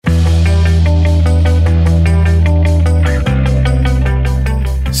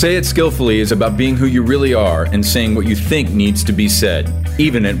Say It Skillfully is about being who you really are and saying what you think needs to be said,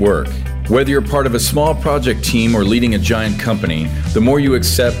 even at work. Whether you're part of a small project team or leading a giant company, the more you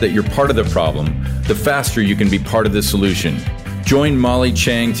accept that you're part of the problem, the faster you can be part of the solution. Join Molly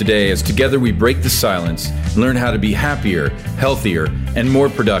Chang today as together we break the silence and learn how to be happier, healthier, and more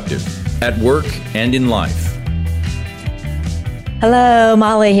productive at work and in life. Hello,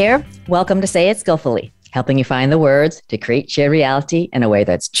 Molly here. Welcome to Say It Skillfully, helping you find the words to create shared reality in a way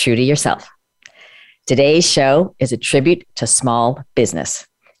that's true to yourself. Today's show is a tribute to small business.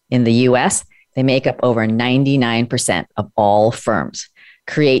 In the US, they make up over 99% of all firms,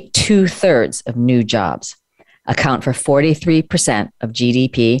 create 2/3 of new jobs, account for 43% of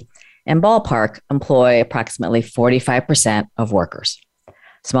GDP, and ballpark employ approximately 45% of workers.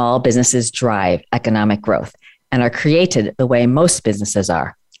 Small businesses drive economic growth and are created the way most businesses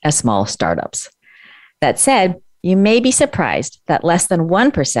are, as small startups. That said, you may be surprised that less than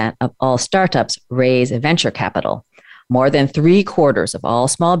 1% of all startups raise venture capital. More than 3/4 of all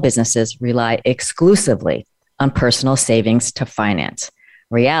small businesses rely exclusively on personal savings to finance.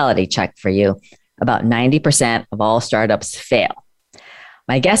 Reality check for you, about 90% of all startups fail.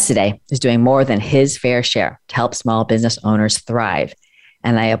 My guest today is doing more than his fair share to help small business owners thrive,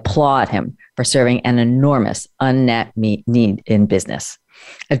 and I applaud him for serving an enormous unmet need in business.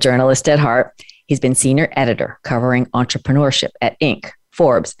 A journalist at heart, he's been senior editor covering entrepreneurship at Inc.,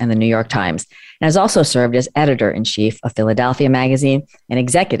 Forbes, and the New York Times, and has also served as editor-in-chief of Philadelphia Magazine and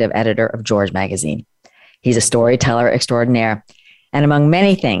executive editor of George Magazine. He's a storyteller extraordinaire, and among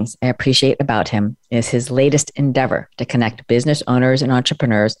many things I appreciate about him is his latest endeavor to connect business owners and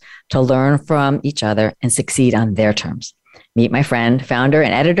entrepreneurs to learn from each other and succeed on their terms. Meet my friend, founder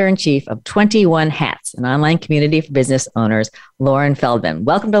and editor-in-chief of 21 Hats, an online community for business owners, Loren Feldman.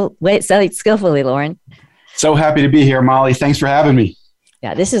 Welcome to Say It Skillfully, Loren. So happy to be here, Molly. Thanks for having me.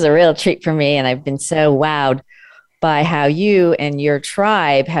 Yeah, this is a real treat for me, and I've been so wowed by how you and your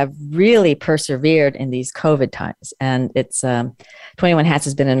tribe have really persevered in these COVID times. And it's 21 Hats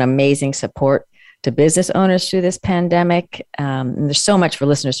has been an amazing support to business owners through this pandemic. And there's so much for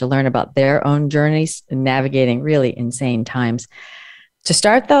listeners to learn about their own journeys in navigating really insane times. To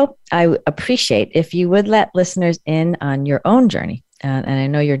start, though, I appreciate if you would let listeners in on your own journey. And I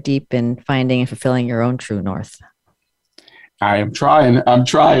know you're deep in finding and fulfilling your own true north. I'm trying.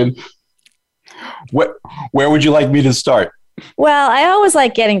 Where would you like me to start? Well, I always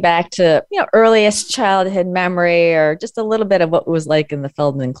like getting back to, earliest childhood memory or just a little bit of what it was like in the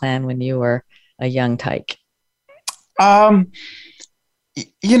Feldman clan when you were a young tyke. I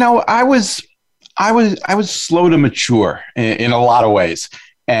was slow to mature in a lot of ways.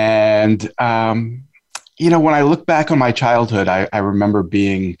 And, when I look back on my childhood, I remember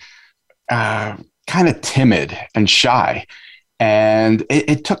being kind of timid and shy. And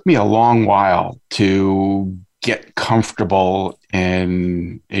it took me a long while to get comfortable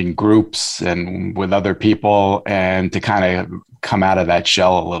in groups and with other people and to kind of come out of that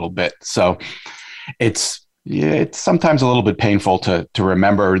shell a little bit. So it's sometimes a little bit painful to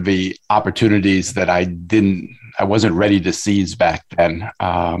remember the opportunities that I wasn't ready to seize back then.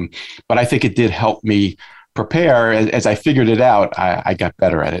 But I think it did help me prepare. As I figured it out, I got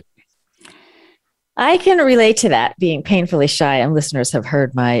better at it. I can relate to that, being painfully shy, and listeners have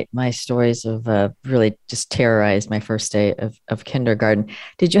heard my stories of really just terrorized my first day of kindergarten.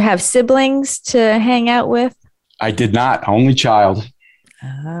 Did you have siblings to hang out with? I did not, only child.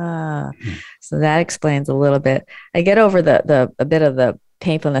 So that explains a little bit. I get over a bit of the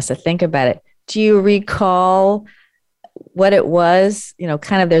painfulness to think about it. Do you recall what it was?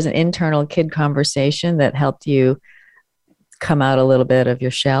 Kind of there's an internal kid conversation that helped you come out a little bit of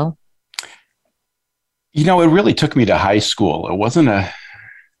your shell? It really took me to high school. It wasn't a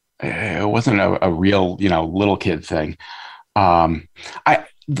real, little kid thing. The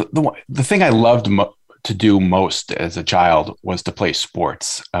thing I loved to do most as a child was to play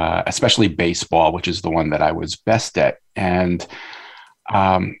sports, especially baseball, which is the one that I was best at. And,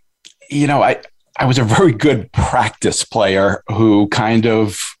 I was a very good practice player who kind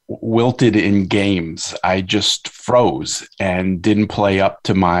of wilted in games. I just froze and didn't play up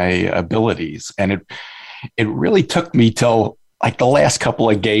to my abilities. And it really took me till like the last couple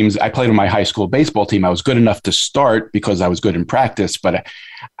of games I played on my high school baseball team. I was good enough to start because I was good in practice, but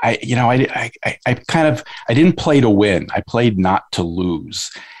I didn't play to win. I played not to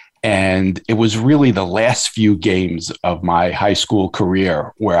lose. And it was really the last few games of my high school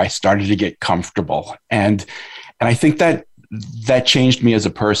career where I started to get comfortable. And I think that changed me as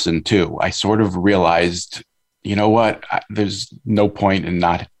a person too. I sort of realized, there's no point in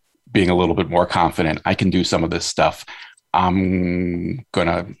not being a little bit more confident. I can do some of this stuff. I'm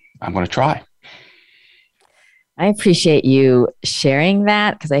gonna try. I appreciate you sharing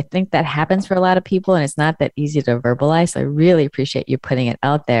that because I think that happens for a lot of people and it's not that easy to verbalize. So I really appreciate you putting it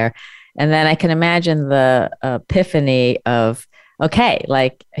out there. And then I can imagine the epiphany of, okay,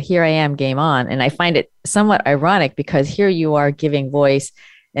 like here I am, game on. And I find it somewhat ironic because here you are giving voice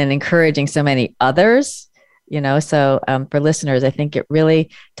and encouraging so many others, So for listeners, I think it really,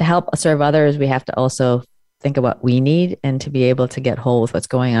 to help serve others, we have to also think of what we need and to be able to get whole with what's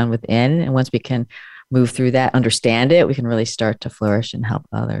going on within. And once we can move through that, understand it, we can really start to flourish and help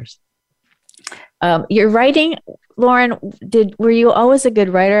others. Your writing, Loren, were you always a good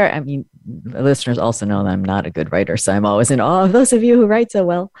writer? I mean, listeners also know that I'm not a good writer, so I'm always in awe of those of you who write so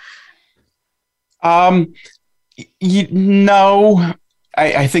well. No,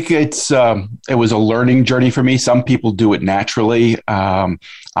 I think it was a learning journey for me. Some people do it naturally. I'm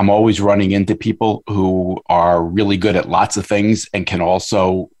always running into people who are really good at lots of things and can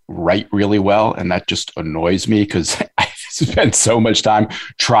also write really well. And that just annoys me because I spent so much time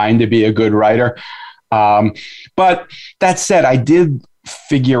trying to be a good writer. But that said, I did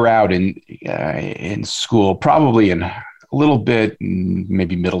figure out in school, probably in a little bit,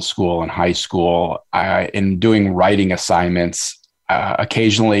 maybe middle school and high school, in doing writing assignments,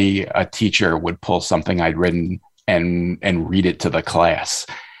 occasionally a teacher would pull something I'd written and read it to the class.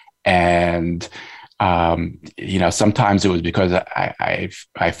 And sometimes it was because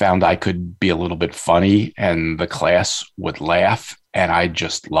I found I could be a little bit funny and the class would laugh, and I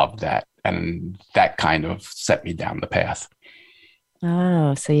just loved that. And that kind of set me down the path.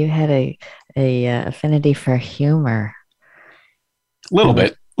 Oh, so you had a affinity for humor. Little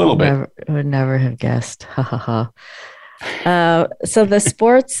bit. Would never have guessed. Ha ha ha. So the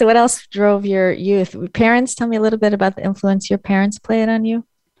sports, what else drove your youth? Parents, tell me a little bit about the influence your parents played on you.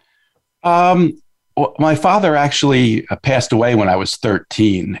 Well, my father actually passed away when I was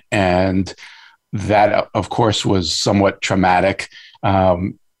 13, and that, of course, was somewhat traumatic.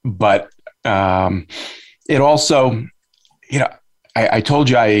 But it also, I told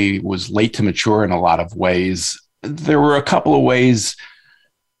you I was late to mature in a lot of ways. There were a couple of ways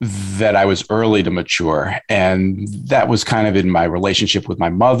that I was early to mature, and that was kind of in my relationship with my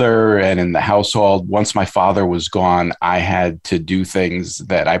mother and in the household. Once my father was gone, I had to do things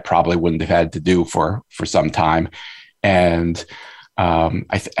that I probably wouldn't have had to do for some time. And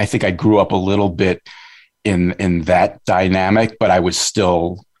I think I grew up a little bit in that dynamic, but I was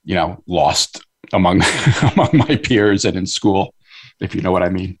still, lost among my peers and in school, if you know what I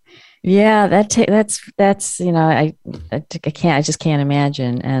mean. Yeah, that's I just can't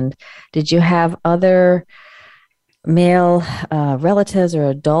imagine. And did you have other male relatives or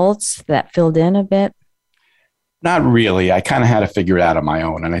adults that filled in a bit? Not really. I kind of had to figure it out on my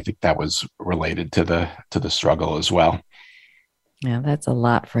own, and I think that was related to the struggle as well. Yeah, that's a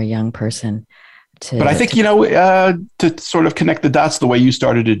lot for a young person. But I think to sort of connect the dots the way you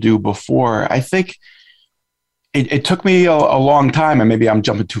started to do before, I think. It took me a long time, and maybe I'm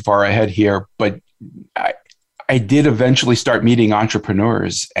jumping too far ahead here, but I did eventually start meeting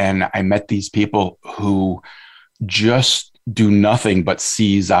entrepreneurs, and I met these people who just do nothing but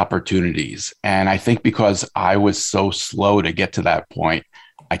seize opportunities. And I think because I was so slow to get to that point,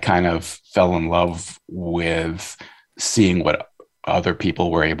 I kind of fell in love with seeing what other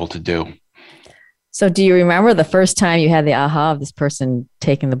people were able to do. So do you remember the first time you had the aha of this person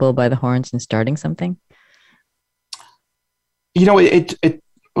taking the bull by the horns and starting something? It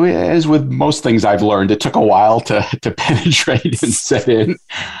as with most things I've learned, it took a while to penetrate and set in.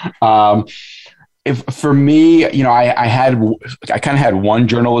 For me, I kind of had one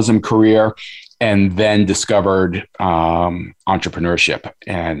journalism career and then discovered entrepreneurship.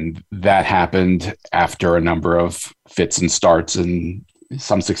 And that happened after a number of fits and starts and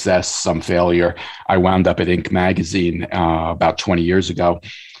some success, some failure. I wound up at Inc. magazine about 20 years ago.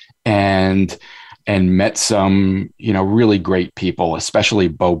 And met some, really great people, especially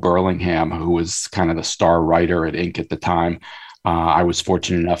Bo Burlingham, who was kind of the star writer at Inc. at the time. I was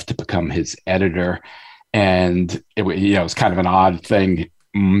fortunate enough to become his editor, and it was kind of an odd thing,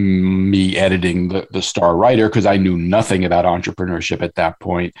 me editing the star writer, because I knew nothing about entrepreneurship at that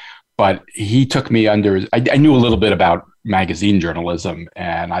point. But he took me under. I knew a little bit about magazine journalism,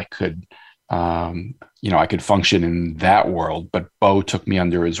 and I could. I could function in that world, but Bo took me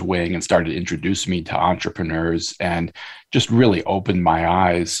under his wing and started to introduce me to entrepreneurs and just really opened my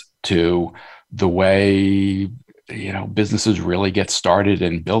eyes to the way, businesses really get started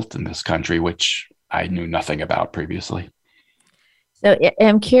and built in this country, which I knew nothing about previously. So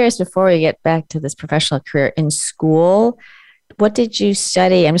I'm curious, before we get back to this professional career, in school, what did you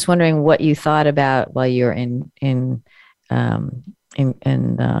study? I'm just wondering what you thought about while you were in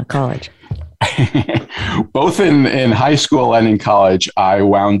in college? Both in high school and in college, I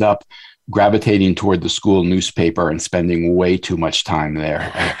wound up gravitating toward the school newspaper and spending way too much time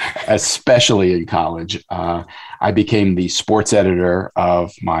there, especially in college. I became the sports editor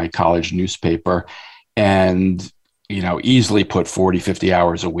of my college newspaper and, easily put 40, 50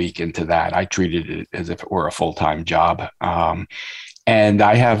 hours a week into that. I treated it as if it were a full-time job. And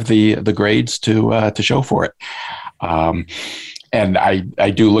I have the grades to show for it. And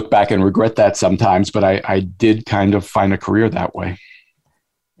I do look back and regret that sometimes, but I did kind of find a career that way.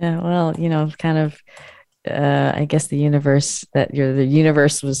 Yeah, well, kind of, I guess the universe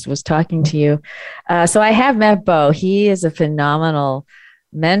was talking to you. So I have met Bo. He is a phenomenal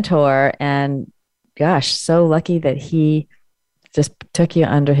mentor, and gosh, so lucky that he just took you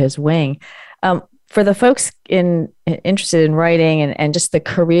under his wing. For the folks interested in writing and just the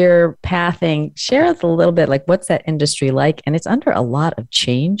career pathing, share a little bit, like what's that industry like? And it's under a lot of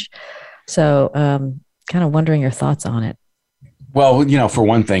change. So kind of wondering your thoughts on it. Well, for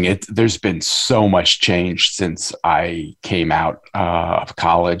one thing, there's been so much change since I came out of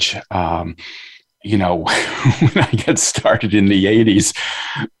college. When I got started in the 80s,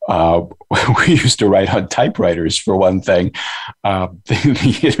 we used to write on typewriters, for one thing.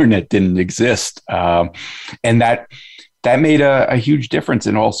 The internet didn't exist. And that made a huge difference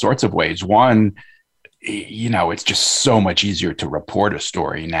in all sorts of ways. One, it's just so much easier to report a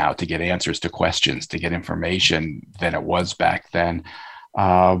story now, to get answers to questions, to get information than it was back then.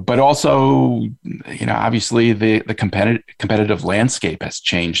 But also, obviously the competitive landscape has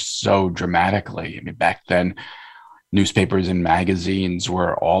changed so dramatically. I mean, back then, newspapers and magazines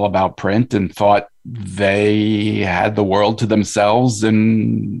were all about print and thought they had the world to themselves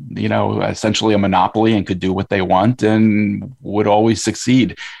and, essentially a monopoly and could do what they want and would always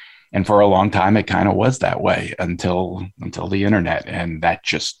succeed. And for a long time, it kind of was that way until the internet, and that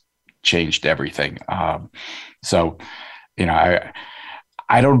just changed everything. I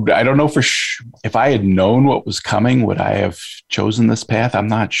don't know if I had known what was coming, would I have chosen this path? I'm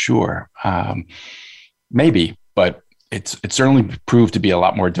not sure. Maybe, but it certainly proved to be a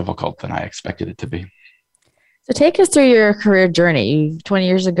lot more difficult than I expected it to be. So take us through your career journey. 20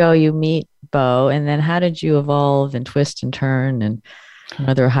 years ago, you meet Bo, and then how did you evolve and twist and turn? And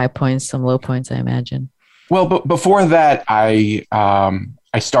there were high points, some low points, I imagine. Well, but before that, I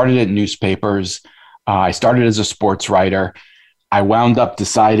started at newspapers. I started as a sports writer. I wound up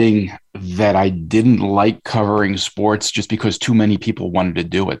deciding that I didn't like covering sports just because too many people wanted to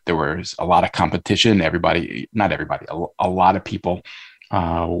do it. There was a lot of competition. Not everybody, a lot of people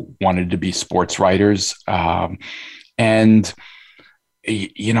wanted to be sports writers. I kind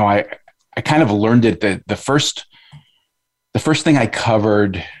of learned it that the first thing I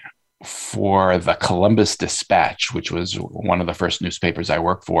covered for the Columbus Dispatch, which was one of the first newspapers I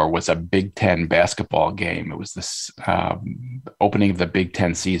worked for, was a Big Ten basketball game. It was this opening of the Big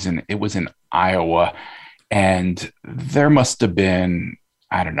Ten season. It was in Iowa, and there must have been,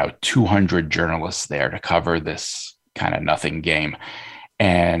 200 journalists there to cover this kind of nothing game.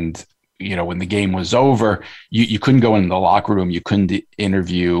 And when the game was over, you couldn't go in the locker room. You couldn't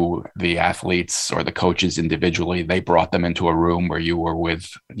interview the athletes or the coaches individually. They brought them into a room where you were with,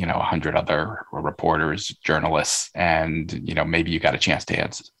 100 other reporters, journalists, and, maybe you got a chance to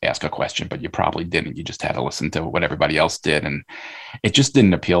ask a question, but you probably didn't. You just had to listen to what everybody else did. And it just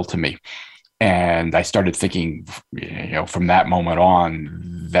didn't appeal to me. And I started thinking, from that moment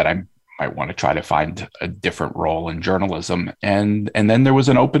on that I might want to try to find a different role in journalism. And then there was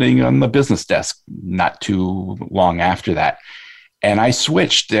an opening on the business desk not too long after that. And I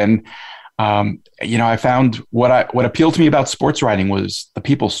switched and, I found what appealed to me about sports writing was the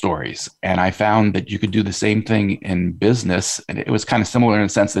people stories. And I found that you could do the same thing in business. And it was kind of similar in the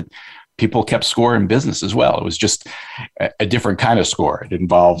sense that people kept score in business as well. It was just a different kind of score. It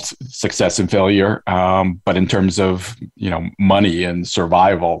involved success and failure, but in terms of, money and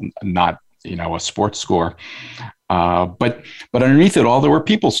survival, not, a sports score. But underneath it all, there were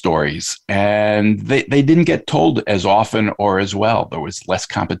people stories, and they didn't get told as often or as well. There was less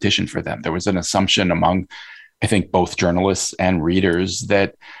competition for them. There was an assumption among, I think, both journalists and readers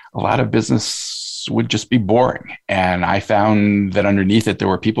that a lot of business would just be boring. And I found that underneath it, there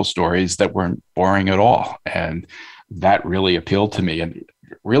were people stories that weren't boring at all. And that really appealed to me. And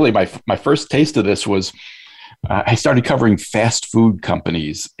really my first taste of this was I started covering fast food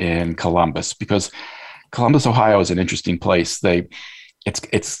companies in Columbus, because Columbus, Ohio is an interesting place.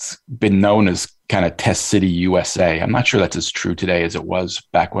 It's been known as kind of Test City, USA. I'm not sure that's as true today as it was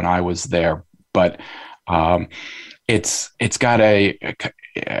back when I was there, but it's got a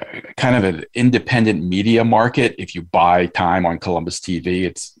kind of an independent media market. If you buy time on Columbus TV,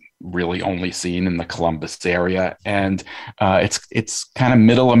 it's really only seen in the Columbus area. And it's kind of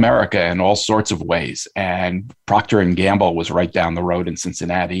middle America in all sorts of ways. And Procter and Gamble was right down the road in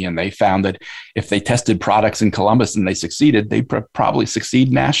Cincinnati. And they found that if they tested products in Columbus and they succeeded, they'd probably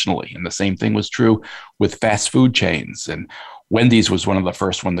succeed nationally. And the same thing was true with fast food chains. And Wendy's was one of the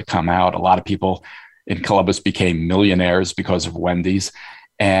first one to come out. A lot of people in Columbus became millionaires because of Wendy's.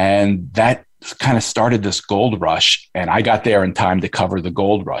 And that kind of started this gold rush. And I got there in time to cover the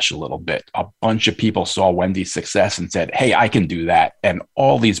gold rush a little bit. A bunch of people saw Wendy's success and said, hey, I can do that. And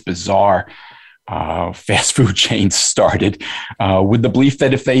all these bizarre fast food chains started with the belief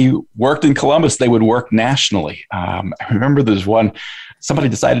that if they worked in Columbus, they would work nationally. I remember there's one, somebody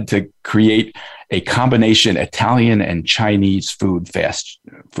decided to create a combination Italian and Chinese fast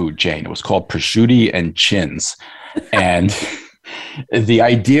food chain. It was called Prosciutti and Chins. And the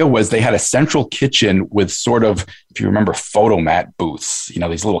idea was they had a central kitchen with sort of, if you remember, photomat booths,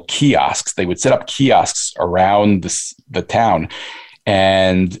 these little kiosks. They would set up kiosks around the town.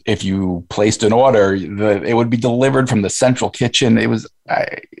 And if you placed an order, it would be delivered from the central kitchen. It was,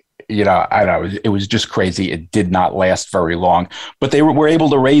 I don't know, it was just crazy. It did not last very long, but they were able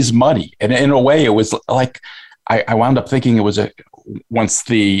to raise money. And in a way, it was like, I wound up thinking it was once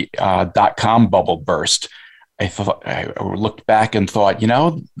the .com bubble burst, I looked back and thought,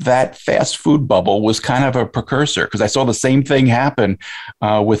 that fast food bubble was kind of a precursor, because I saw the same thing happen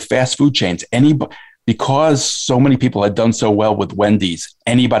with fast food chains. Because so many people had done so well with Wendy's,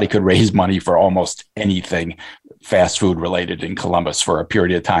 anybody could raise money for almost anything fast food related in Columbus for a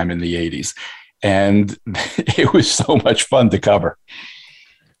period of time in the 80s. And it was so much fun to cover.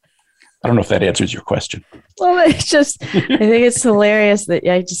 I don't know if that answers your question. Well, it's just, I think it's hilarious that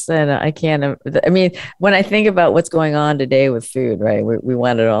I just said, I can't, I mean, when I think about what's going on today with food, right? We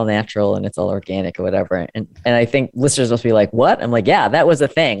want it all natural and it's all organic or whatever. And I think listeners must be like, what? I'm like, yeah, that was a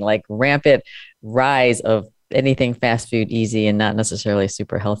thing, like rampant rise of anything fast food, easy and not necessarily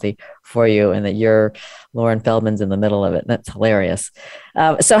super healthy for you. And that Loren Feldman's in the middle of it. That's hilarious.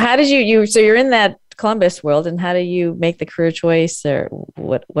 So how did so you're in that Columbus world, and how do you make the career choice, or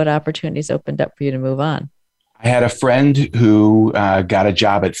what opportunities opened up for you to move on? I had a friend who got a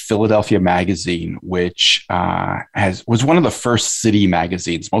job at Philadelphia Magazine, which was one of the first city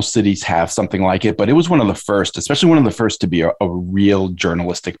magazines. Most cities have something like it, but it was one of the first, especially one of the first to be a real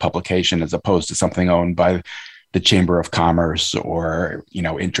journalistic publication, as opposed to something owned by the Chamber of Commerce or,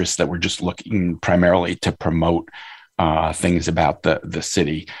 interests that were just looking primarily to promote things about the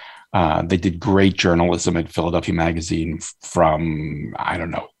city. They did great journalism at Philadelphia Magazine from, I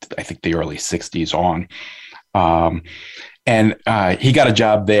think the early 60s on. And he got a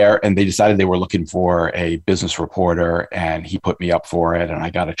job there, and they decided they were looking for a business reporter, and he put me up for it, and I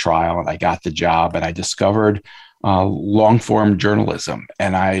got a trial and I got the job, and I discovered long form journalism.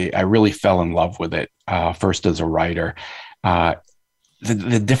 And I really fell in love with it, first as a writer.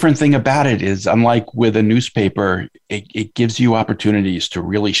 The different thing about it is, unlike with a newspaper, it gives you opportunities to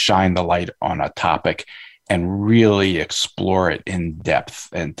really shine the light on a topic and really explore it in depth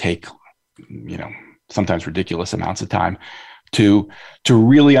and take, sometimes ridiculous amounts of time to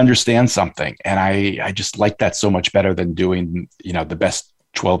really understand something. And I just like that so much better than doing, the best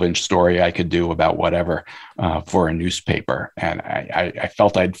 12-inch story I could do about whatever for a newspaper. And I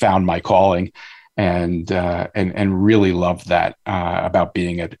felt I'd found my calling, and really loved that about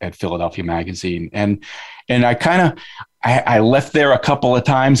being at Philadelphia Magazine. And I left there a couple of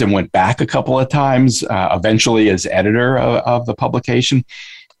times and went back a couple of times, eventually as editor of the publication.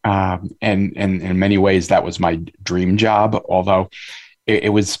 And in many ways, that was my dream job, although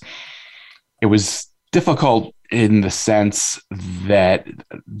it was difficult in the sense that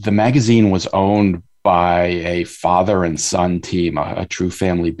the magazine was owned by a father and son team, a true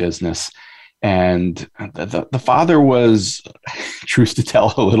family business. And the father was, truth to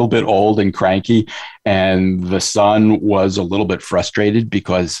tell, a little bit old and cranky. And the son was a little bit frustrated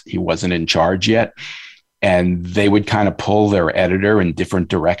because he wasn't in charge yet. And they would kind of pull their editor in different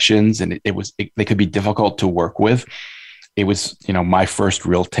directions. And they could be difficult to work with. It was, my first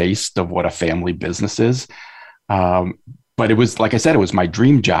real taste of what a family business is. But it was, like I said, it was my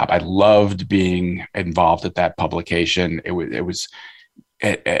dream job. I loved being involved at that publication. It was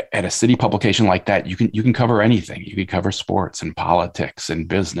at a city publication like that, you can cover anything. You can cover sports and politics and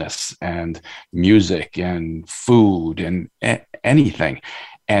business and music and food and anything.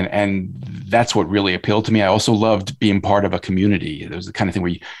 And that's what really appealed to me. I also loved being part of a community. There was the kind of thing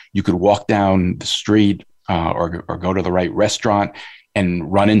where you could walk down the street or go to the right restaurant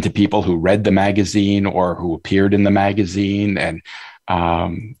and run into people who read the magazine or who appeared in the magazine. And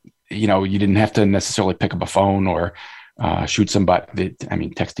You didn't have to necessarily pick up a phone or shoot somebody.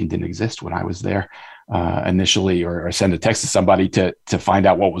 Texting didn't exist when I was there initially, or send a text to somebody to find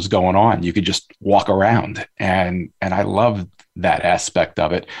out what was going on. You could just walk around, and I loved that aspect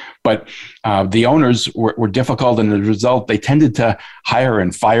of it. But the owners were difficult, and as a result, they tended to hire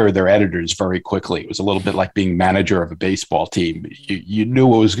and fire their editors very quickly. It was a little bit like being manager of a baseball team. You knew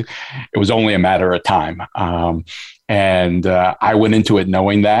it was only a matter of time. And I went into it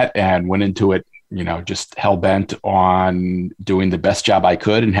knowing that, and went into it, just hell bent on doing the best job I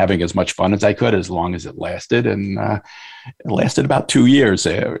could and having as much fun as I could, as long as it lasted. And it lasted about 2 years.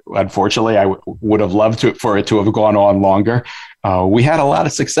 Unfortunately, I would have loved for it to have gone on longer. We had a lot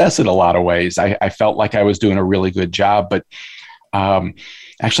of success in a lot of ways. I felt like I was doing a really good job, but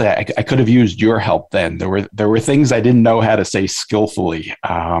actually, I could have used your help then. There were things I didn't know how to say skillfully.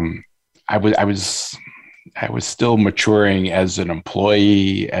 I was still maturing as an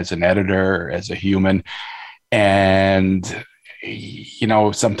employee, as an editor, as a human. And,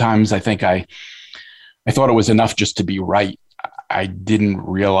 sometimes I think I thought it was enough just to be right. I didn't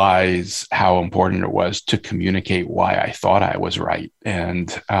realize how important it was to communicate why I thought I was right. And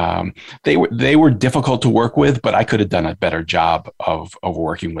they were difficult to work with, but I could have done a better job of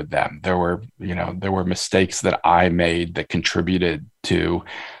working with them. There were mistakes that I made that contributed to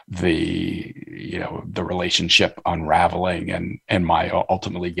the relationship unraveling and my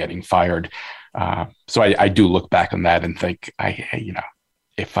ultimately getting fired. So I do look back on that and think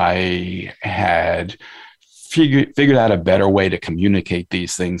if I had figured out a better way to communicate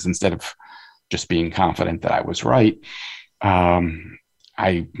these things instead of just being confident that I was right,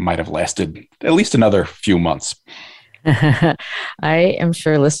 I might have lasted at least another few months. I am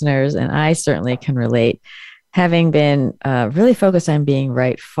sure listeners, and I certainly can relate, having been really focused on being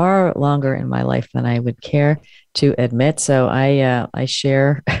right far longer in my life than I would care to admit. So I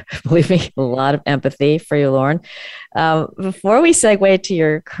share, believe me, a lot of empathy for you, Loren. Before we segue to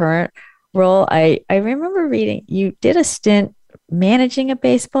your current role, I remember reading you did a stint managing a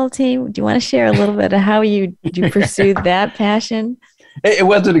baseball team. Do you want to share a little bit of how you pursued that passion? It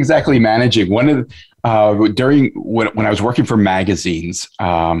wasn't exactly managing. During when I was working for magazines,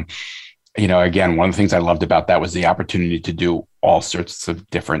 again, one of the things I loved about that was the opportunity to do all sorts of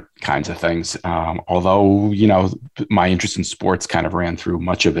different kinds of things. Although, my interest in sports kind of ran through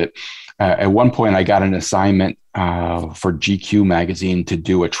much of it. At one point, I got an assignment for GQ magazine to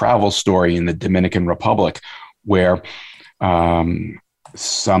do a travel story in the Dominican Republic, where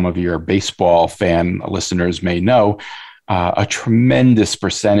some of your baseball fan listeners may know a tremendous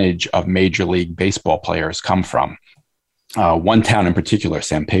percentage of Major League Baseball players come from. One town in particular,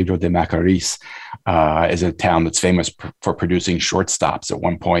 San Pedro de Macorís, is a town that's famous for producing shortstops at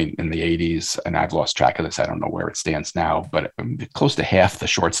one point in the 80s. And I've lost track of this. I don't know where it stands now, but close to half the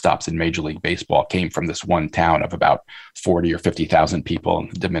shortstops in Major League Baseball came from this one town of about 40 or 50,000 people in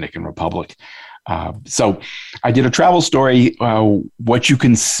the Dominican Republic. So I did a travel story, what you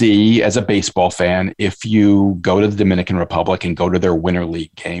can see as a baseball fan if you go to the Dominican Republic and go to their winter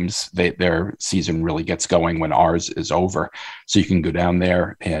league games. Their season really gets going when ours is over. So you can go down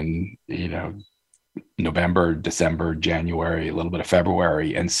there in, November, December, January, a little bit of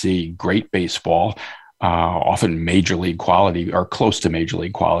February, and see great baseball, often major league quality or close to major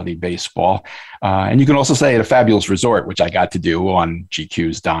league quality baseball. And you can also say at a fabulous resort, which I got to do on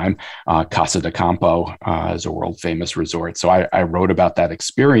GQ's dime, Casa de Campo is a world famous resort. So I wrote about that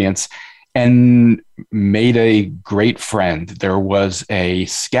experience and made a great friend. There was a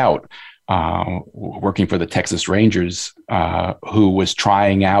scout working for the Texas Rangers who was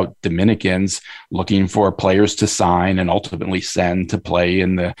trying out Dominicans, looking for players to sign and ultimately send to play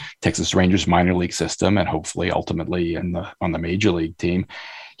in the Texas Rangers minor league system and hopefully ultimately on the major league team.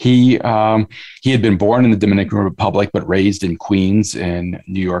 He had been born in the Dominican Republic but raised in Queens in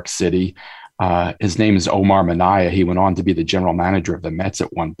New York City. His name is Omar Minaya. He went on to be the general manager of the Mets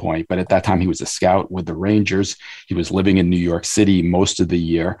at one point, but at that time he was a scout with the Rangers. He was living in New York City most of the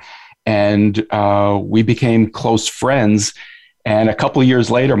year. And we became close friends. And a couple of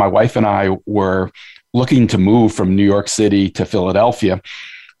years later, my wife and I were looking to move from New York City to Philadelphia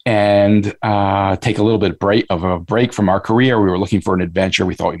and take a little bit of a break from our career. We were looking for an adventure.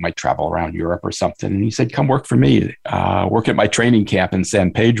 We thought we might travel around Europe or something. And he said, come work for me, work at my training camp in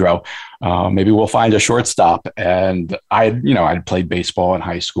San Pedro. Maybe we'll find a shortstop. And I'd played baseball in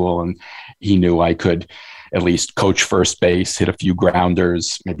high school, and he knew I could at least coach first base, hit a few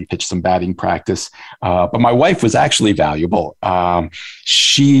grounders, maybe pitch some batting practice. But my wife was actually valuable.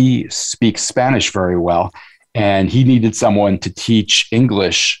 She speaks Spanish very well. And he needed someone to teach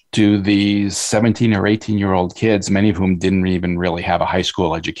English to these 17 or 18-year-old kids, many of whom didn't even really have a high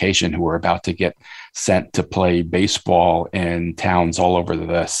school education, who were about to get sent to play baseball in towns all over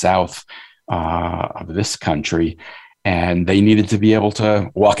the south of this country. And they needed to be able to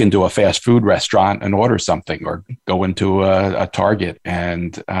walk into a fast food restaurant and order something, or go into a Target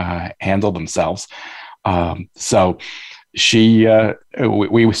and handle themselves. So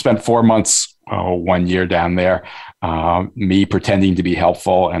we spent 4 months, 1 year down there, me pretending to be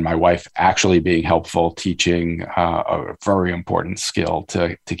helpful and my wife actually being helpful, teaching a very important skill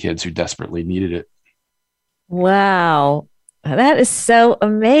to kids who desperately needed it. Wow. That is so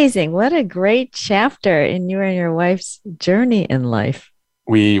amazing. What a great chapter in you and your wife's journey in life.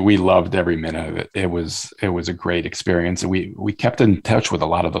 We loved every minute of it. It was a great experience. We kept in touch with a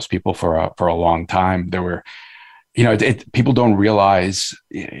lot of those people for a long time. There were, people don't realize,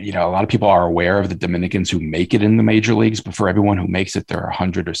 a lot of people are aware of the Dominicans who make it in the major leagues, but for everyone who makes it, there are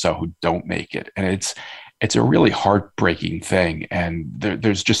 100 or so who don't make it. And it's a really heartbreaking thing. And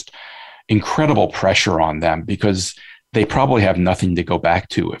there's just incredible pressure on them, because they probably have nothing to go back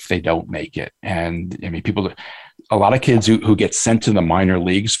to if they don't make it. And I mean, a lot of kids who get sent to the minor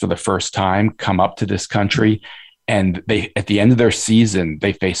leagues for the first time come up to this country, and at the end of their season,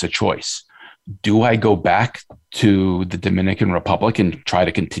 they face a choice. Do I go back to the Dominican Republic and try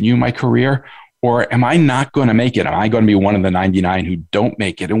to continue my career? Or am I not going to make it? Am I going to be one of the 99 who don't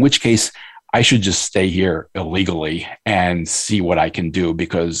make it? In which case, I should just stay here illegally and see what I can do,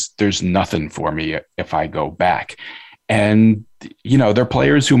 because there's nothing for me if I go back. And, there are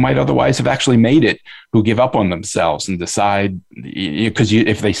players who might otherwise have actually made it, who give up on themselves and decide, because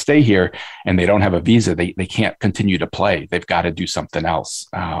if they stay here and they don't have a visa, they can't continue to play. They've got to do something else,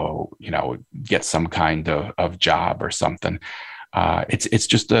 get some kind of job or something. It's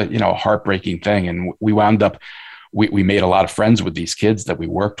just a heartbreaking thing. And we wound up, we made a lot of friends with these kids that we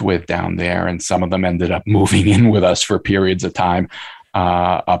worked with down there. And some of them ended up moving in with us for periods of time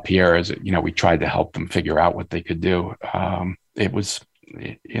up here, as we tried to help them figure out what they could do. It was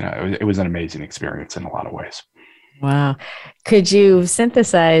an amazing experience in a lot of ways. Wow. Could you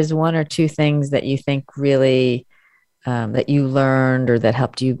synthesize one or two things that you think really that you learned or that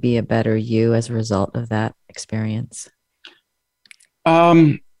helped you be a better you as a result of that experience?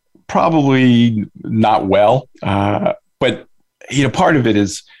 Probably not well, but part of it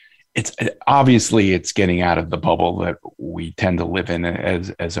is, it's obviously it's getting out of the bubble that we tend to live in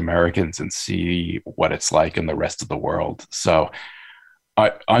as Americans, and see what it's like in the rest of the world. So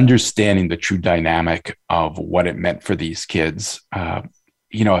understanding the true dynamic of what it meant for these kids,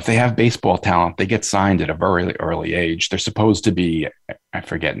 if they have baseball talent, they get signed at a very early age. They're supposed to be, I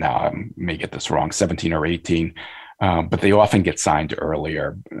forget now, I may get this wrong, 17 or 18, but they often get signed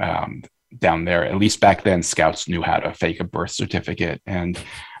earlier down there. At least back then, scouts knew how to fake a birth certificate. And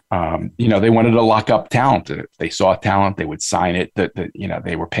they wanted to lock up talent. If they saw talent, they would sign it. That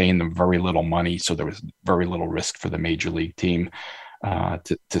they were paying them very little money, so there was very little risk for the major league team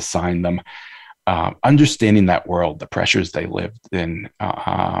to sign them. Understanding that world, the pressures they lived in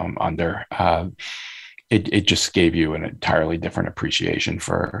under, it just gave you an entirely different appreciation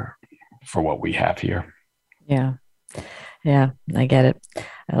for what we have here. Yeah, I get it.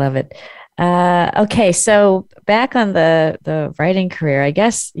 I love it. Okay, so back on the writing career, I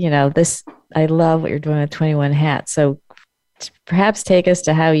guess, I love what you're doing with 21 Hats. So perhaps take us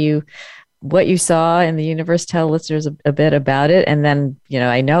to what you saw in the universe, tell listeners a bit about it. And then,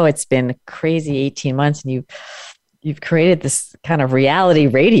 I know it's been a crazy 18 months, and you've created this kind of reality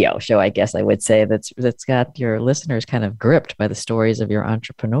radio show, I guess I would say, that's got your listeners kind of gripped by the stories of your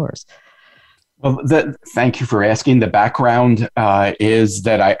entrepreneurs. Well, thank you for asking. The background is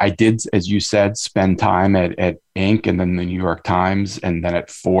that I did, as you said, spend time at Inc. and then the New York Times and then at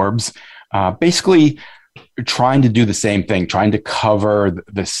Forbes, basically trying to do the same thing, trying to cover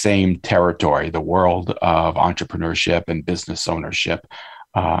the same territory, the world of entrepreneurship and business ownership,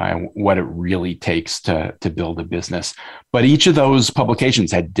 and what it really takes to build a business. But each of those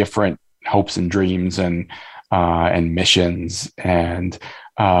publications had different hopes and dreams and missions, and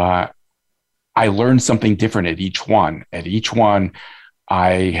I learned something different at each one. At each one,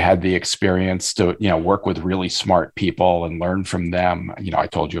 I had the experience to, work with really smart people and learn from them. I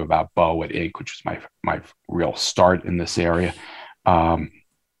told you about Bo at Inc., which was my real start in this area.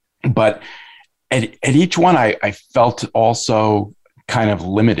 But at each one, I felt also kind of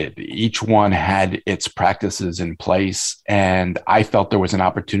limited. Each one had its practices in place, and I felt there was an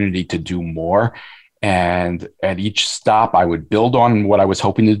opportunity to do more. And at each stop, I would build on what I was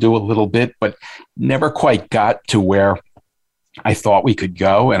hoping to do a little bit, but never quite got to where I thought we could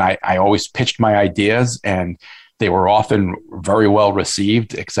go. And I always pitched my ideas, and they were often very well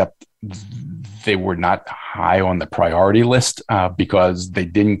received, except they were not high on the priority list because they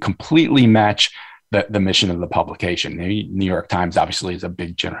didn't completely match the mission of the publication. The New York Times obviously is a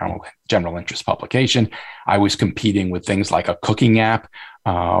big general interest publication. I was competing with things like a cooking app,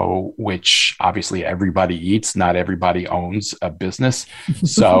 which obviously everybody eats. Not everybody owns a business.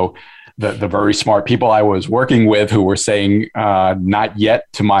 So the very smart people I was working with who were saying not yet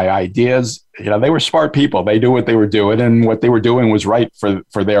to my ideas, they were smart people. They knew what they were doing, and what they were doing was right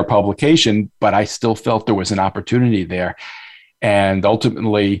for their publication. But I still felt there was an opportunity there. And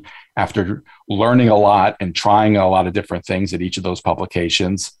ultimately, after learning a lot and trying a lot of different things at each of those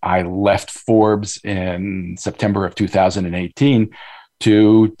publications, I left Forbes in September of 2018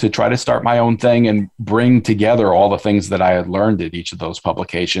 to try to start my own thing and bring together all the things that I had learned at each of those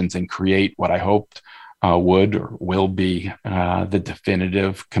publications and create what I hoped would or will be the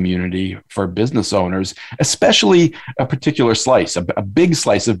definitive community for business owners, especially a particular slice, a big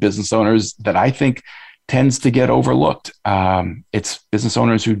slice of business owners that I think tends to get overlooked. It's business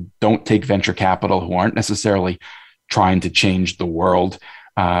owners who don't take venture capital, who aren't necessarily trying to change the world,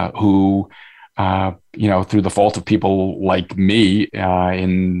 who through the fault of people like me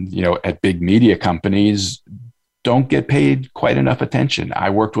at big media companies, don't get paid quite enough attention. I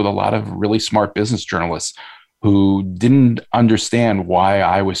worked with a lot of really smart business journalists who didn't understand why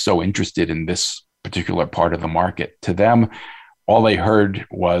I was so interested in this particular part of the market. To them, all they heard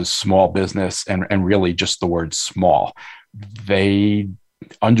was small business and really just the word small. They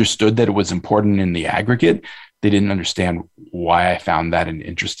understood that it was important in the aggregate. They didn't understand why I found that an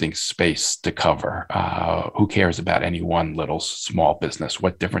interesting space to cover. Who cares about any one little small business?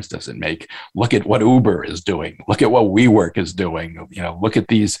 What difference does it make? Look at what Uber is doing. Look at what WeWork is doing. Look at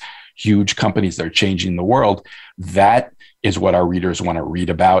these huge companies that are changing the world. That is what our readers want to read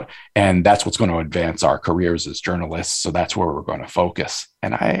about. And that's what's going to advance our careers as journalists. So that's where we're going to focus.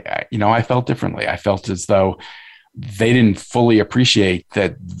 And I felt differently. I felt as though they didn't fully appreciate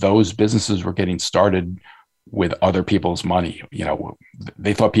that those businesses were getting started with other people's money.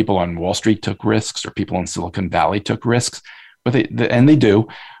 They thought people on Wall Street took risks or people in Silicon Valley took risks, but they do,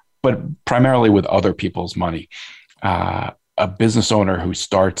 but primarily with other people's money. A business owner who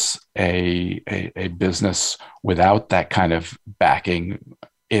starts a business without that kind of backing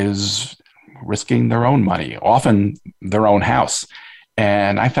is risking their own money, often their own house.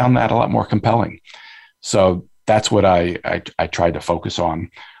 And I found that a lot more compelling. So that's what I tried to focus on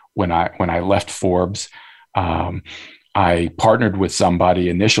when I left Forbes. I partnered with somebody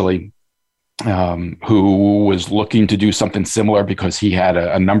initially who was looking to do something similar because he had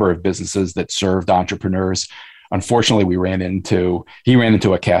a number of businesses that served entrepreneurs. Unfortunately, he ran into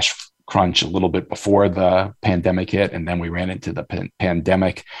a cash crunch a little bit before the pandemic hit, and then we ran into the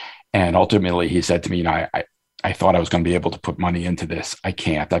pandemic. And ultimately, he said to me, I thought I was going to be able to put money into this. I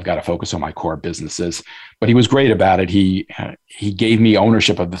can't. I've got to focus on my core businesses. But he was great about it. He gave me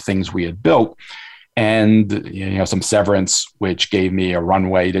ownership of the things we had built, and some severance, which gave me a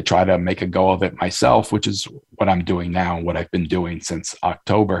runway to try to make a go of it myself, which is what I'm doing now and what I've been doing since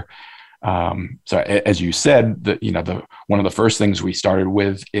October. So as you said, one of the first things we started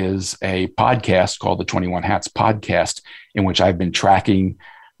with is a podcast called the 21 Hats Podcast, in which I've been tracking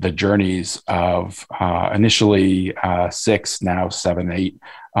the journeys of initially 6, now 7,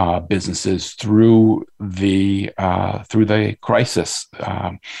 8 businesses through the crisis.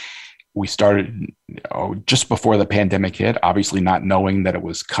 We started just before the pandemic hit, obviously not knowing that it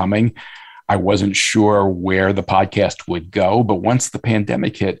was coming. I wasn't sure where the podcast would go, but once the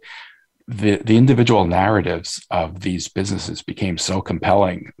pandemic hit, the individual narratives of these businesses became so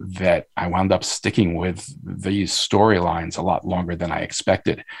compelling that I wound up sticking with these storylines a lot longer than I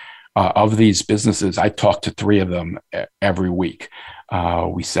expected. Of these businesses, I talked to 3 of them every week.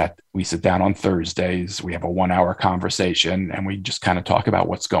 We sit down on Thursdays. We have a 1-hour conversation, and we just kind of talk about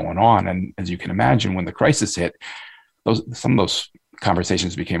what's going on. And as you can imagine, when the crisis hit, some of those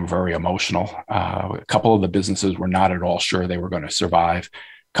conversations became very emotional. A couple of the businesses were not at all sure they were going to survive.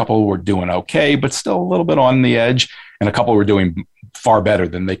 A couple were doing okay, but still a little bit on the edge. And a couple were doing far better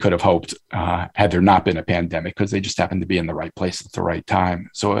than they could have hoped had there not been a pandemic, because they just happened to be in the right place at the right time.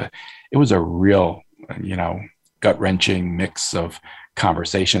 So it was a real, gut-wrenching mix of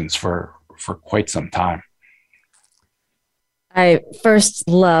conversations for quite some time. I first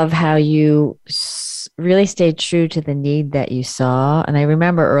love how you really stayed true to the need that you saw. And I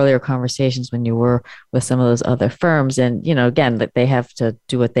remember earlier conversations when you were with some of those other firms, and, again, that they have to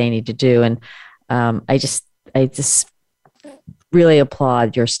do what they need to do. And I just really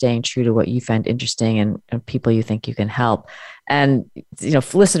applaud your staying true to what you find interesting and people you think you can help. And,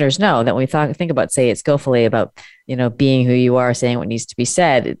 listeners know that when we think about Say It Skillfully, about, being who you are, saying what needs to be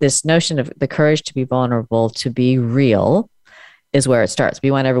said, this notion of the courage to be vulnerable, to be real is where it starts.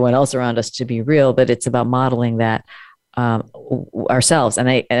 We want everyone else around us to be real, but it's about modeling that ourselves. And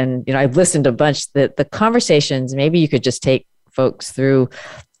I've listened to a bunch that the conversations, maybe you could just take folks through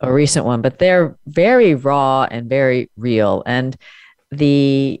a recent one, but they're very raw and very real. And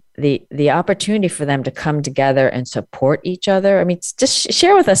the opportunity for them to come together and support each other. I mean, just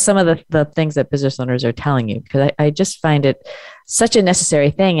share with us some of the things that business owners are telling you, because I just find it such a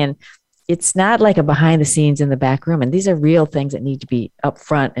necessary thing. And it's not like a behind the scenes in the back room. And these are real things that need to be up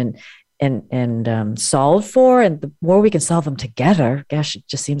front and solved for. And the more we can solve them together, gosh, it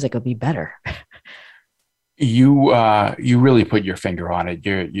just seems like it'll be better. You really put your finger on it.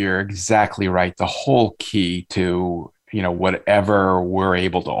 You're exactly right. The whole key to, whatever we're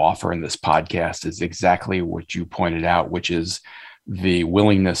able to offer in this podcast is exactly what you pointed out, which is the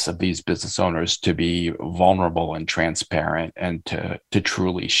willingness of these business owners to be vulnerable and transparent and to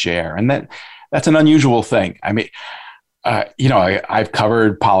truly share. And that's an unusual thing. I mean, I've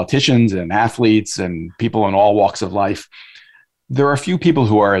covered politicians and athletes and people in all walks of life. There are a few people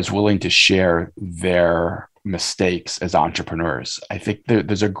who are as willing to share their mistakes as entrepreneurs. I think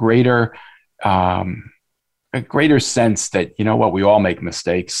there's a greater sense that, we all make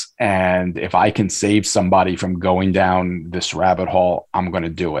mistakes. And if I can save somebody from going down this rabbit hole, I'm going to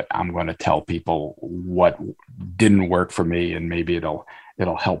do it. I'm going to tell people what didn't work for me, and maybe it'll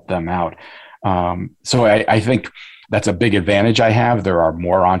help them out. So I think that's a big advantage I have. There are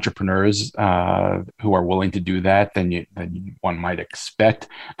more entrepreneurs who are willing to do that than one might expect.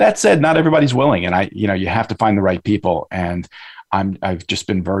 That said, not everybody's willing, and you have to find the right people. And I've just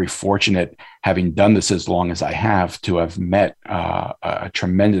been very fortunate, having done this as long as I have, to have met a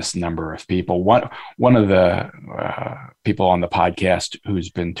tremendous number of people. One of the people on the podcast who's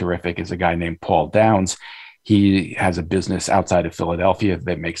been terrific is a guy named Paul Downs. He has a business outside of Philadelphia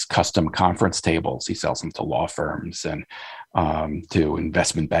that makes custom conference tables. He sells them to law firms and to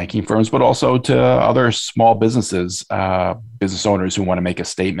investment banking firms, but also to other small businesses, business owners who want to make a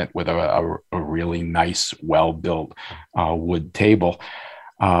statement with a really nice, well-built wood table.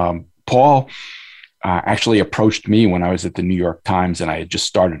 Paul actually approached me when I was at the New York Times, and I had just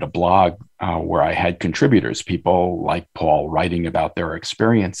started a blog where I had contributors, people like Paul, writing about their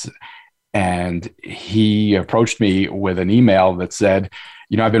experience. And he approached me with an email that said,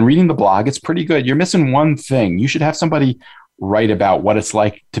 I've been reading the blog. It's pretty good. You're missing one thing. You should have somebody write about what it's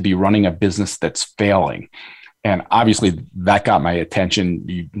like to be running a business that's failing. And obviously that got my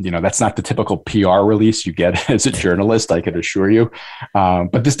attention. That's not the typical PR release you get as a journalist, I could assure you.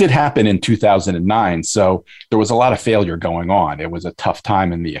 But this did happen in 2009. So there was a lot of failure going on. It was a tough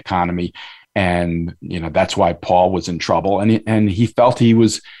time in the economy. And, that's why Paul was in trouble. And he felt he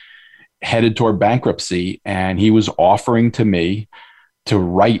was headed toward bankruptcy, and he was offering to me to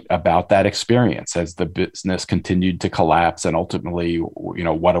write about that experience as the business continued to collapse, and ultimately,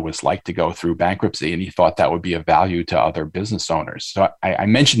 what it was like to go through bankruptcy. And he thought that would be of value to other business owners. So I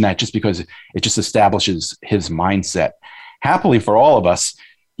mentioned that just because it just establishes his mindset. Happily for all of us,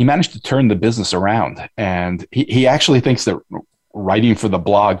 he managed to turn the business around, and he actually thinks that writing for the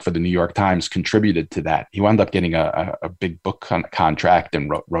blog for the New York Times contributed to that. He wound up getting a big book contract and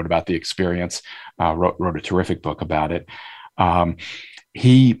wrote about the experience, wrote a terrific book about it.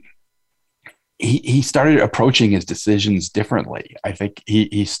 He started approaching his decisions differently. I think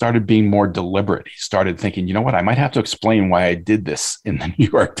he started being more deliberate. He started thinking, I might have to explain why I did this in the New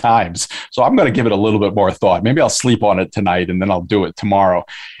York Times. So I'm going to give it a little bit more thought. Maybe I'll sleep on it tonight and then I'll do it tomorrow.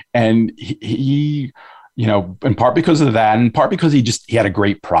 And he in part because of that, and in part because he had a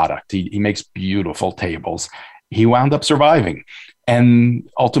great product. He makes beautiful tables. He wound up surviving and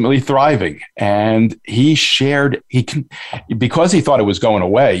ultimately thriving. And because he thought it was going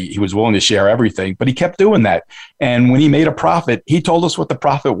away, he was willing to share everything, but he kept doing that. And when he made a profit, he told us what the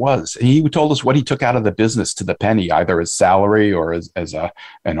profit was. He told us what he took out of the business to the penny, either as salary or as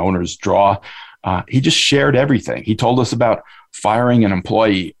an owner's draw. He just shared everything. He told us about firing an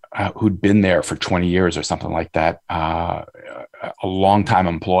employee who'd been there for 20 years or something like that, a longtime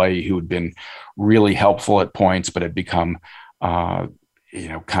employee who had been really helpful at points, but had become,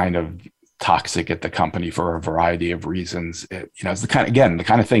 kind of toxic at the company for a variety of reasons. It's the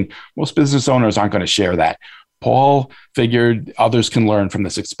kind of thing most business owners aren't going to share that. Paul figured others can learn from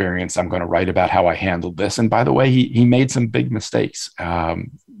this experience. I'm going to write about how I handled this. And by the way, he made some big mistakes.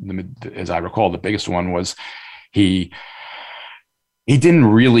 As I recall, the biggest one was he he didn't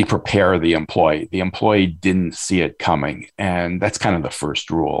really prepare the employee. The employee didn't see it coming. And that's kind of the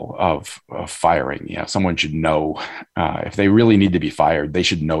first rule of firing. Someone should know if they really need to be fired, they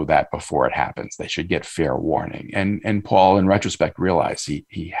should know that before it happens. They should get fair warning. And Paul, in retrospect, realized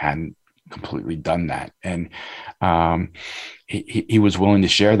he hadn't completely done that. And he was willing to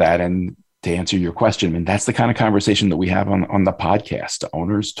share that. And to answer your question, I mean, that's the kind of conversation that we have on the podcast.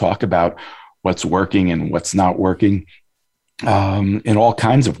 Owners talk about what's working and what's not working. In all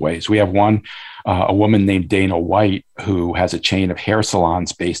kinds of ways. We have a woman named Dana White, who has a chain of hair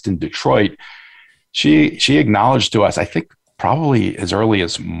salons based in Detroit. She acknowledged to us, I think probably as early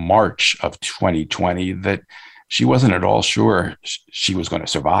as March of 2020, that she wasn't at all sure she was going to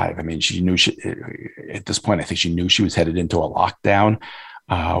survive. I mean, she knew at this point, I think she knew she was headed into a lockdown.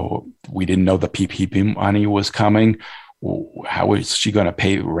 We didn't know the PPP money was coming. How was she going to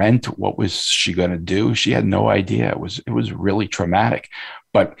pay rent? What was she going to do? She had no idea. It was really traumatic,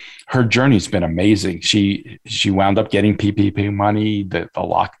 but her journey's been amazing. She wound up getting PPP money. The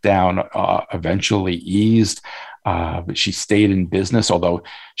lockdown eventually eased, but she stayed in business, although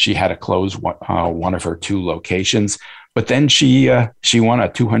she had to close one of her 2 locations. But then she won a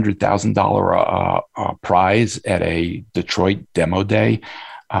 $200,000 prize at a Detroit demo day,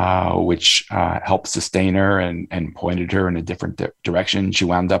 which helped sustain her and pointed her in a different direction. She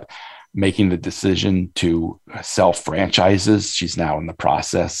wound up making the decision to sell franchises. She's now in the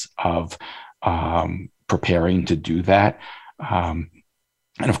process of preparing to do that. And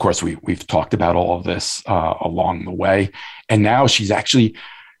of course, we've talked about all of this along the way. And now she's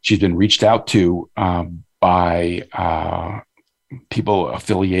been reached out to by people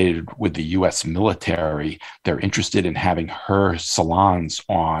affiliated with the U.S. military. They're interested in having her salons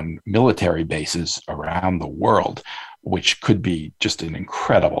on military bases around the world, which could be just an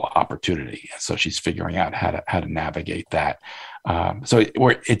incredible opportunity. So she's figuring out how to navigate that.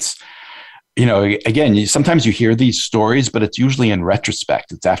 It's again, sometimes you hear these stories, but it's usually in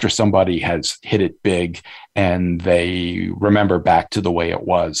retrospect. It's after somebody has hit it big and they remember back to the way it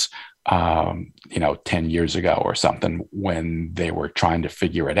was 10 years ago or something when they were trying to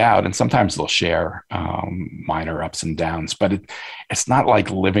figure it out. And sometimes they'll share minor ups and downs, but it's not like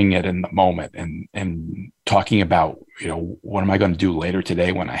living it in the moment and talking about, what am I going to do later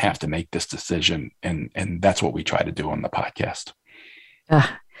today when I have to make this decision? And that's what we try to do on the podcast.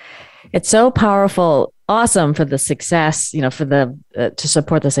 It's so powerful. Awesome for the success, to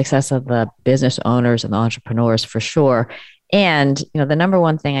support the success of the business owners and the entrepreneurs for sure. And, the number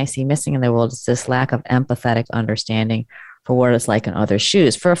one thing I see missing in the world is this lack of empathetic understanding for what it's like in others'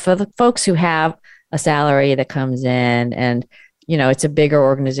 shoes. For the folks who have a salary that comes in and, it's a bigger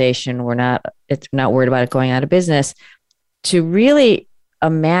organization, it's not worried about it going out of business, to really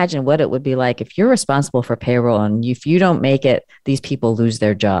imagine what it would be like if you're responsible for payroll and if you don't make it, these people lose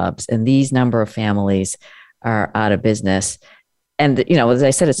their jobs and these number of families are out of business. And, as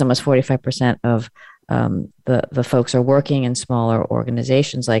I said, it's almost 45% of the folks are working in smaller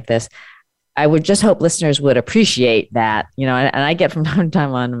organizations like this. I would just hope listeners would appreciate that, and I get from time to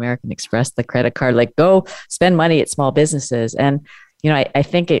time on American Express, the credit card, like go spend money at small businesses. And, I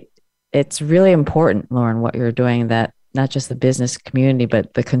think it's really important, Loren, what you're doing, that not just the business community,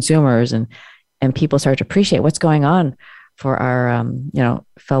 but the consumers and people start to appreciate what's going on for our,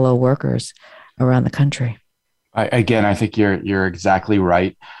 fellow workers around the country. I think you're exactly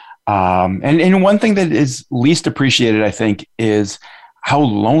right. And one thing that is least appreciated, I think, is how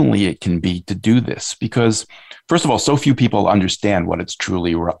lonely it can be to do this. Because, first of all, so few people understand what it's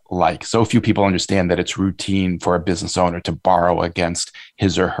truly like. So few people understand that it's routine for a business owner to borrow against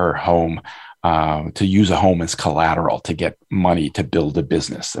his or her home, to use a home as collateral to get money to build a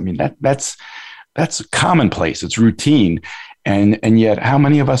business. I mean, that's commonplace. It's routine. And yet how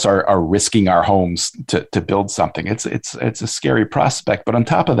many of us are risking our homes to build something? It's a scary prospect. But on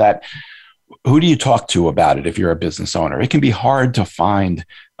top of that, who do you talk to about it if you're a business owner? It can be hard to find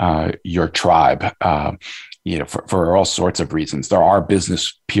your tribe, for all sorts of reasons. There are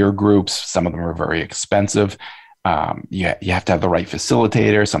business peer groups. Some of them are very expensive. You have to have the right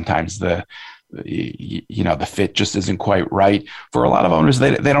facilitator. Sometimes the fit just isn't quite right. For a lot of owners,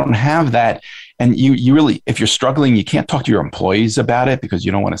 they don't have that. And you really, if you're struggling, you can't talk to your employees about it because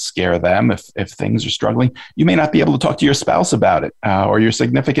you don't want to scare them if things are struggling. You may not be able to talk to your spouse about it or your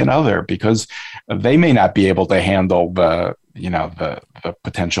significant other because they may not be able to handle the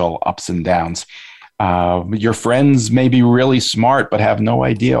potential ups and downs. Your friends may be really smart, but have no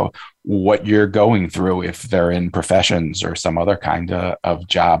idea what you're going through if they're in professions or some other kind of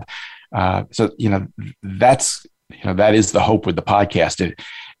job. So that is the hope with the podcast.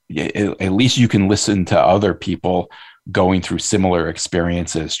 At least you can listen to other people going through similar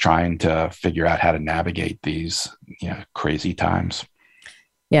experiences, trying to figure out how to navigate these crazy times.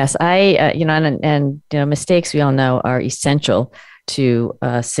 Yes, and mistakes, we all know, are essential to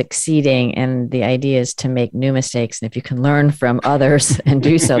succeeding. And the idea is to make new mistakes. And if you can learn from others and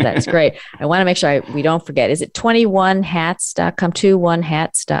do so, that's great. I want to make sure we don't forget. Is it 21hats.com,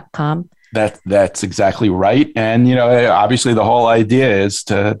 21hats.com? That's exactly right. And, obviously the whole idea is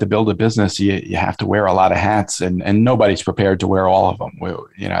to build a business, you have to wear a lot of hats, and nobody's prepared to wear all of them.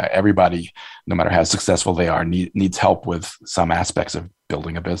 Everybody, no matter how successful they are, needs help with some aspects of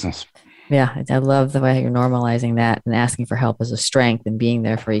building a business. Yeah, I love the way you're normalizing that, and asking for help is a strength, and being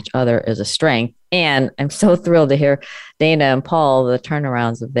there for each other is a strength. And I'm so thrilled to hear Dana and Paul, the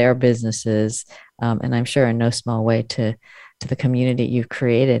turnarounds of their businesses, and I'm sure in no small way to the community you've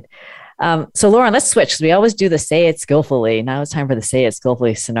created. So Loren, let's switch, because we always do the say it skillfully. Now it's time for the say it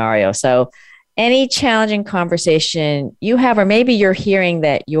skillfully scenario. So any challenging conversation you have, or maybe you're hearing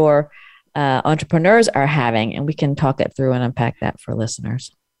that your entrepreneurs are having, and we can talk it through and unpack that for listeners.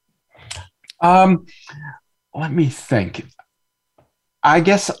 Let me think. I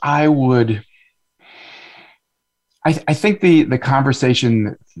guess I would, I think the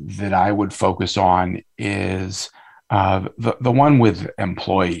conversation that I would focus on is the one with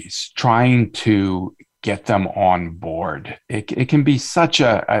employees, trying to get them on board. It can be such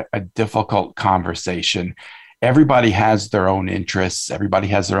a difficult conversation. Everybody has their own interests. Everybody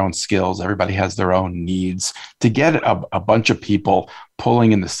has their own skills. Everybody has their own needs. To get a bunch of people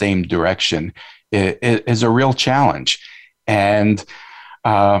pulling in the same direction is a real challenge. And,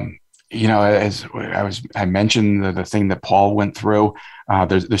 as I mentioned the thing that Paul went through,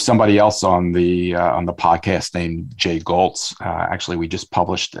 there's somebody else on the podcast named Jay Goltz. Actually, we just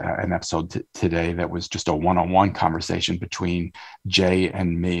published an episode today that was just a one-on-one conversation between Jay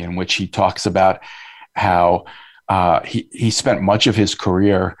and me, in which he talks about how he spent much of his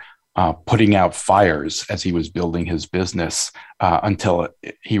career putting out fires as he was building his business, until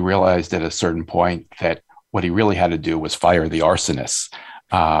he realized at a certain point that what he really had to do was fire the arsonists.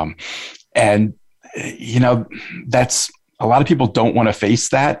 And that's, a lot of people don't want to face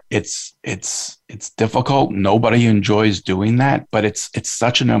that. It's difficult. Nobody enjoys doing that, but it's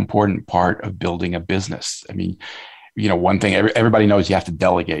such an important part of building a business. I mean, one thing everybody knows, you have to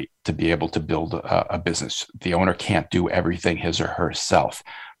delegate to be able to build a business. The owner can't do everything his or herself.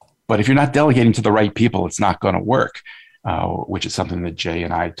 But if you're not delegating to the right people, it's not going to work, which is something that Jay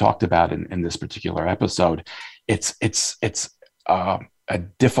and I talked about in this particular episode. It's a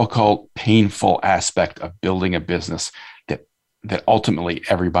difficult, painful aspect of building a business that ultimately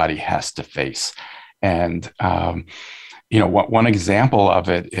everybody has to face. And, one example of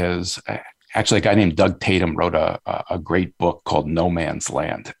it is actually a guy named Doug Tatum wrote a great book called No Man's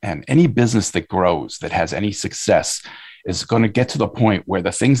Land. And any business that grows, that has any success, is going to get to the point where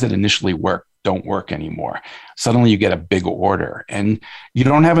the things that initially work don't work anymore. Suddenly you get a big order and you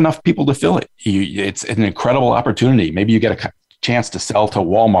don't have enough people to fill it. It's an incredible opportunity. Maybe you get a chance to sell to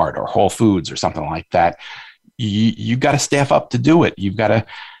Walmart or Whole Foods or something like that. You've got to staff up to do it. You've got to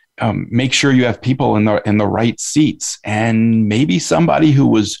make sure you have people in the right seats. And maybe somebody who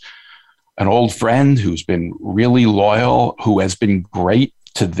was an old friend, who's been really loyal, who has been great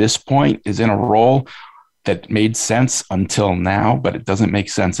to this point, is in a role that made sense until now, but it doesn't make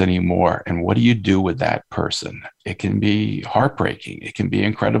sense anymore. And what do you do with that person? It can be heartbreaking. It can be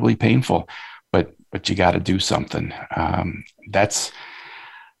incredibly painful, but you got to do something. That's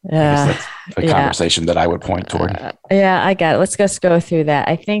the conversation that I would point toward. I got it. Let's just go through that.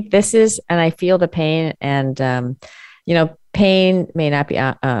 I think this is, and I feel the pain, and, pain may not be,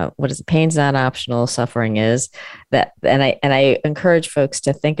 pain's not optional, suffering is. That. And I encourage folks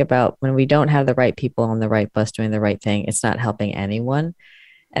to think about, when we don't have the right people on the right bus doing the right thing, it's not helping anyone.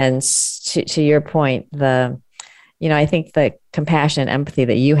 And to your point, I think the compassion and empathy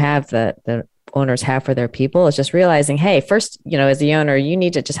that you have, the owners have for their people, is just realizing, hey, first, as the owner, you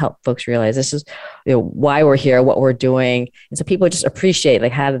need to just help folks realize this is why we're here, what we're doing. And so people just appreciate,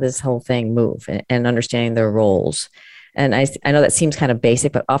 like, how did this whole thing move, and understanding their roles. And I know that seems kind of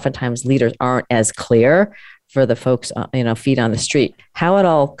basic, but oftentimes leaders aren't as clear for the folks, feet on the street, how it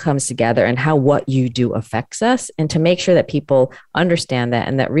all comes together and how what you do affects us, and to make sure that people understand that,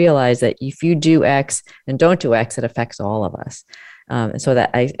 and that realize that if you do X and don't do X, it affects all of us. And so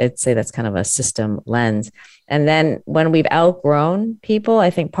that I'd say that's kind of a system lens. And then when we've outgrown people, I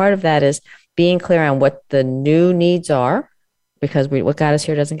think part of that is being clear on what the new needs are, because what got us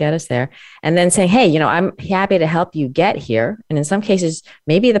here doesn't get us there. And then saying, hey, I'm happy to help you get here. And in some cases,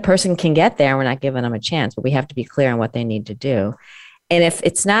 maybe the person can get there and we're not giving them a chance, but we have to be clear on what they need to do. And if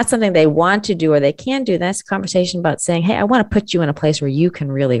it's not something they want to do or they can do, that's a conversation about saying, hey, I want to put you in a place where you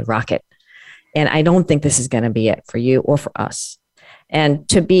can really rock it. And I don't think this is going to be it for you or for us. And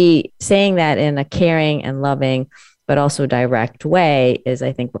to be saying that in a caring and loving, but also direct way is,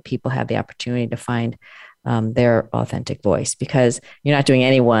 I think, what people have the opportunity to find their authentic voice, because you're not doing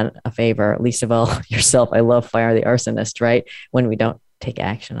anyone a favor, least of all yourself. I love Fire the Arsonist, right? When we don't take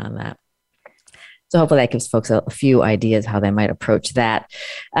action on that. So hopefully that gives folks a few ideas how they might approach that.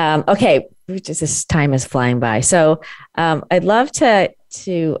 Okay, just this time is flying by. So I'd love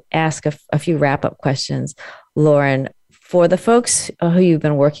to ask a few wrap-up questions, Loren. For the folks who you've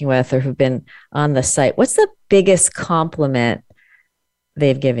been working with or who've been on the site, what's the biggest compliment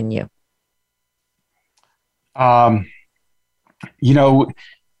they've given you?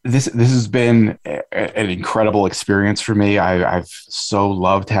 This has been an incredible experience for me. I've so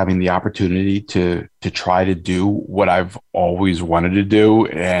loved having the opportunity to try to do what I've always wanted to do,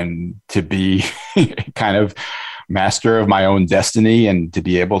 and to be kind of master of my own destiny, and to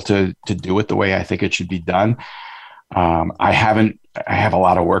be able to do it the way I think it should be done. I have a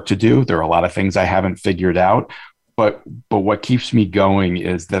lot of work to do. There are a lot of things I haven't figured out, but what keeps me going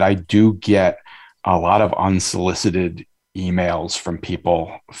is that I do get a lot of unsolicited emails from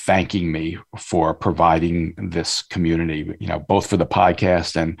people thanking me for providing this community, both for the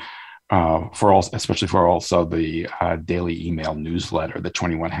podcast and especially for also the daily email newsletter, the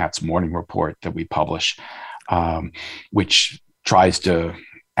 21 Hats Morning Report that we publish, which tries to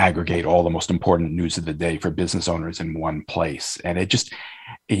aggregate all the most important news of the day for business owners in one place. And it just,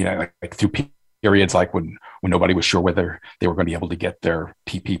 like through periods like when nobody was sure whether they were going to be able to get their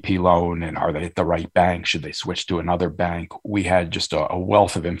PPP loan, and are they at the right bank? Should they switch to another bank? We had just a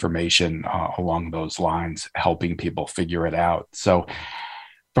wealth of information along those lines, helping people figure it out. So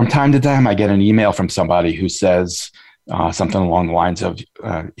from time to time, I get an email from somebody who says something along the lines of,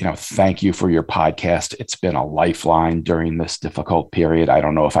 thank you for your podcast. It's been a lifeline during this difficult period. I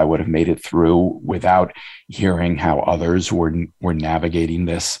don't know if I would have made it through without hearing how others were navigating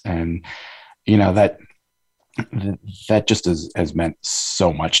this. And that just has meant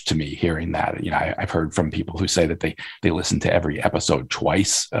so much to me, hearing that. I've heard from people who say that they listen to every episode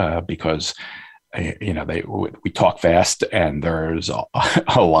twice because we talk fast, and there's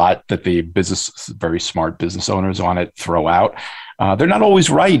a lot that the very smart business owners on it throw out. They're not always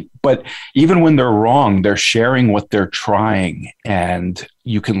right, but even when they're wrong, they're sharing what they're trying, and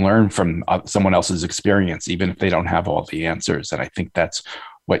you can learn from someone else's experience, even if they don't have all the answers. And I think that's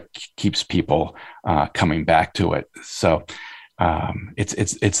what keeps people coming back to it. So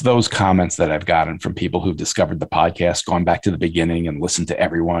it's those comments that I've gotten from people who've discovered the podcast, gone back to the beginning and listened to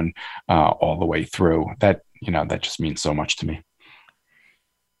everyone all the way through. That just means so much to me.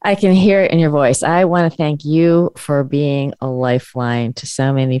 I can hear it in your voice. I want to thank you for being a lifeline to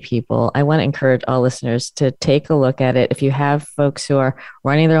so many people. I want to encourage all listeners to take a look at it. If you have folks who are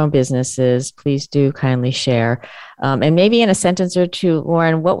running their own businesses, please do kindly share. And maybe in a sentence or two,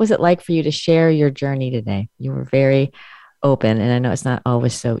 Loren, what was it like for you to share your journey today? You were very open, and I know it's not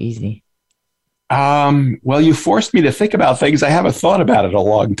always so easy. Well, you forced me to think about things I haven't thought about in a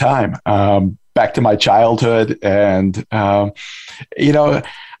long time. Back to my childhood, and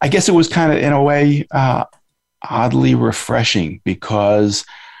I guess it was kind of, in a way, oddly refreshing, because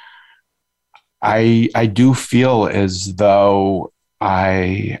I do feel as though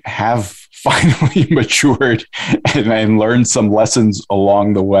I have finally matured and learned some lessons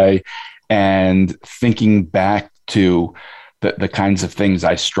along the way. And thinking back to the kinds of things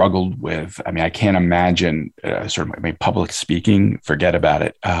I struggled with, I can't imagine public speaking, forget about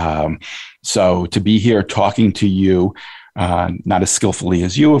it. So to be here talking to you, not as skillfully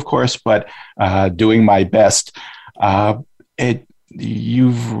as you, of course, but doing my best,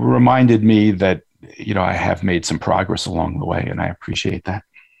 you've reminded me that, I have made some progress along the way, and I appreciate that.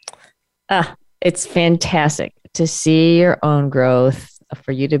 It's fantastic to see your own growth,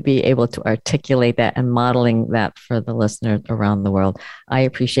 for you to be able to articulate that and modeling that for the listeners around the world. I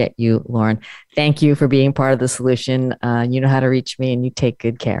appreciate you, Loren. Thank you for being part of the solution. You know how to reach me, and you take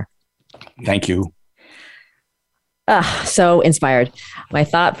good care. Thank you. So inspired. My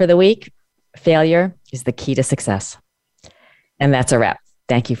thought for the week: failure is the key to success. And that's a wrap.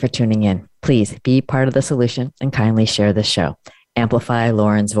 Thank you for tuning in. Please be part of the solution and kindly share this show. Amplify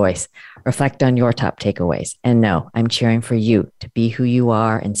Loren's voice. Reflect on your top takeaways. And know I'm cheering for you to be who you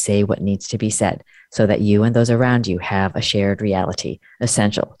are and say what needs to be said, so that you and those around you have a shared reality,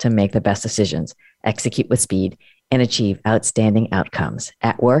 essential to make the best decisions, execute with speed, and achieve outstanding outcomes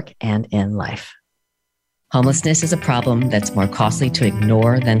at work and in life. Homelessness is a problem that's more costly to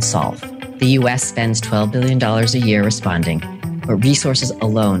ignore than solve. The U.S. spends $12 billion a year responding. But resources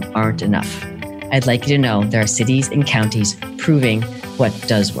alone aren't enough. I'd like you to know there are cities and counties proving what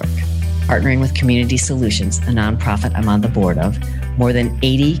does work. Partnering with Community Solutions, a nonprofit I'm on the board of, more than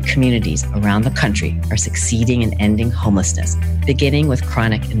 80 communities around the country are succeeding in ending homelessness, beginning with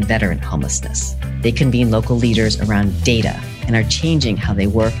chronic and veteran homelessness. They convene local leaders around data and are changing how they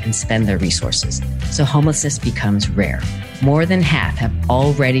work and spend their resources, so homelessness becomes rare. More than half have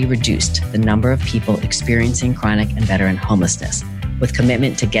already reduced the number of people experiencing chronic and veteran homelessness, with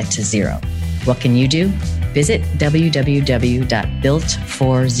commitment to get to zero. What can you do? Visit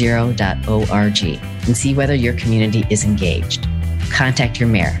www.built40.org and see whether your community is engaged. Contact your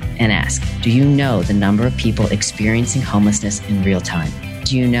mayor and ask, do you know the number of people experiencing homelessness in real time?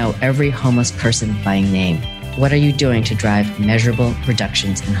 Do you know every homeless person by name? What are you doing to drive measurable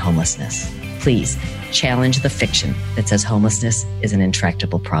reductions in homelessness? Please challenge the fiction that says homelessness is an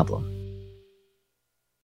intractable problem.